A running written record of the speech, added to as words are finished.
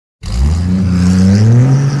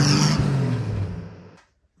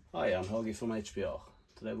Agi from HPR.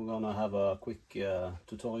 Today we're going to have a quick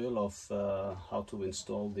tutorial of how to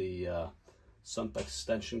install the Sump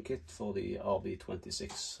extension kit for the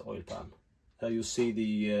RB26 oil pan. Here you see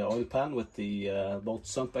the oil pan with the both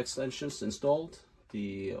Sump extensions installed,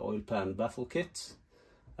 the oil pan baffle kit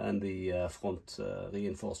and the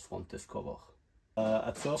reinforced front diff cover.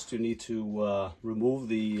 At first you need to remove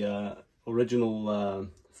the original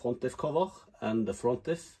front diff cover and the front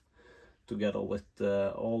diff, together with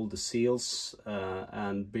all the seals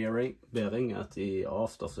and bearing at the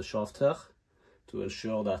aft of the shaft here, to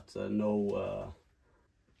ensure that no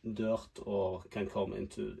dirt or can come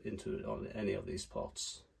into any of these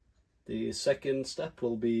parts. The second step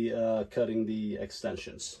will be cutting the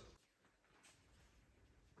extensions.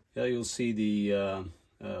 Here you'll see the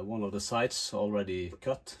one of the sides already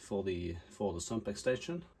cut for the Sump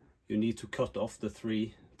extension. You need to cut off the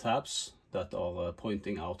 3 tabs that are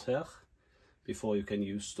pointing out here before you can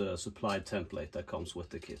use the supplied template that comes with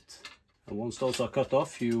the kit. And once those are cut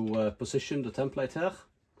off, you position the template here,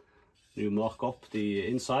 you mark up the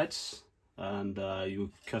insides, and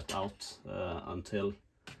you cut out until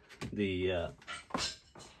the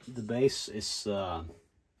base is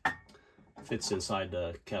fits inside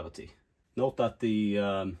the cavity. Note that the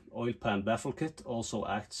oil pan baffle kit also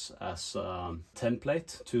acts as a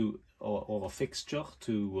template or a fixture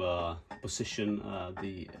to position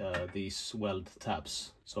these weld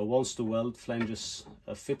tabs. So once the weld flanges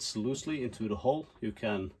fits loosely into the hole, you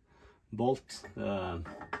can bolt the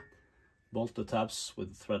tabs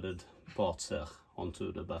with threaded parts here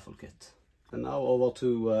onto the baffle kit. And now over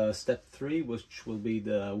to step 3, which will be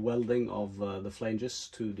the welding of the flanges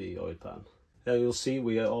to the oil pan. Here you'll see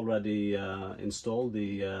we already installed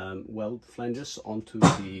the weld flanges onto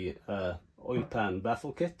the oil pan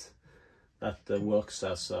baffle kit. That works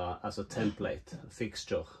as a template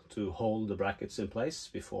fixture to hold the brackets in place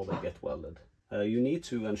before they get welded. You need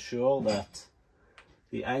to ensure that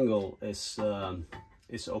the angle is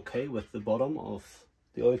okay with the bottom of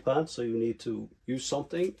the oil pan, so you need to use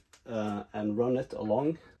something and run it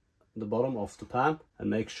along the bottom of the pan and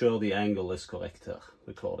make sure the angle is correct here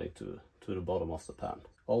according to the bottom of the pan.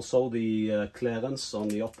 Also, the clearance on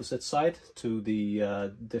the opposite side to the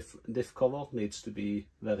diff cover needs to be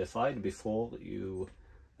verified before you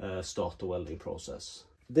start the welding process.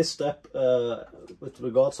 This step with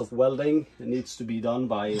regards of welding needs to be done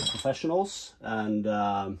by professionals, and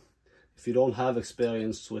if you don't have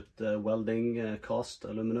experience with welding cast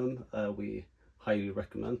aluminum, we highly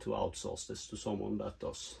recommend to outsource this to someone that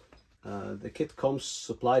does. The kit comes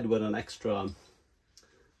supplied with an extra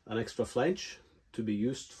flange to be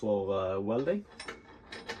used for welding.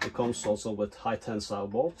 It comes also with high tensile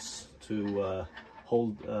bolts to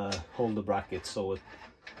hold the bracket, so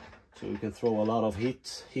you can throw a lot of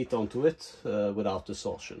heat onto it without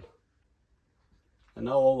distortion. And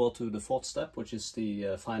now over to the 4th step, which is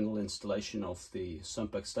the final installation of the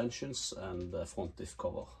Sump extensions and the front diff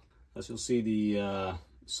cover. As you'll see, the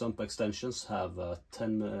Sump extensions have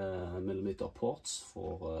 10mm ports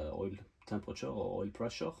for oil temperature or oil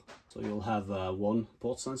pressure. So you'll have one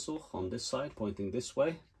port sensor on this side pointing this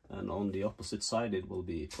way, and on the opposite side it will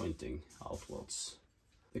be pointing outwards.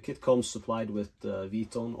 The kit comes supplied with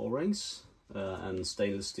V-tone O-rings and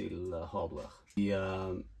stainless steel hardware.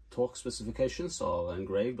 The torque specifications are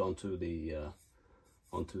engraved onto the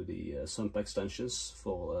Sump extensions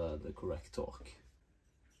for the correct torque.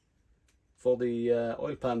 For the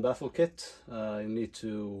oil pan baffle kit, you need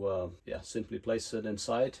to simply place it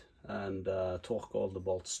inside and torque all the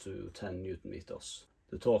bolts to 10 Newton meters.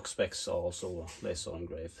 The torque specs are also laser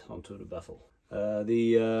engraved onto the baffle.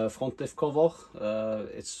 The front diff cover,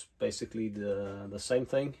 it's basically the same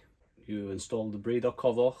thing. You install the breather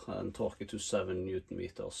cover and torque it to 7 Newton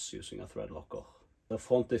meters using a thread locker. The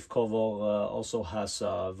front diff cover also has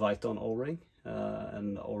a V-tone O-ring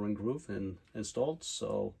and O-ring groove installed,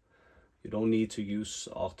 so you don't need to use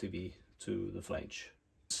RTV to the flange.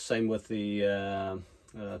 Same with the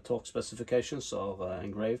torque specifications are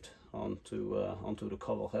engraved onto the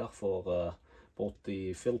cover here for both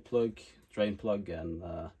the fill plug, drain plug and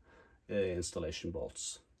installation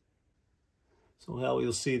bolts. So here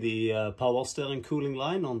you'll see the power steering cooling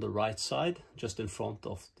line on the right side, just in front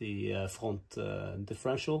of the front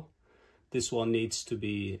differential. This one needs to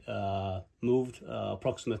be moved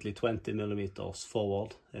approximately 20mm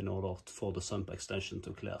forward in order for the Sump extension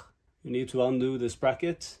to clear. You need to undo this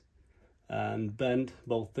bracket and bend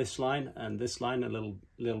both this line and this line a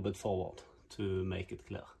little bit forward to make it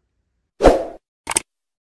clear.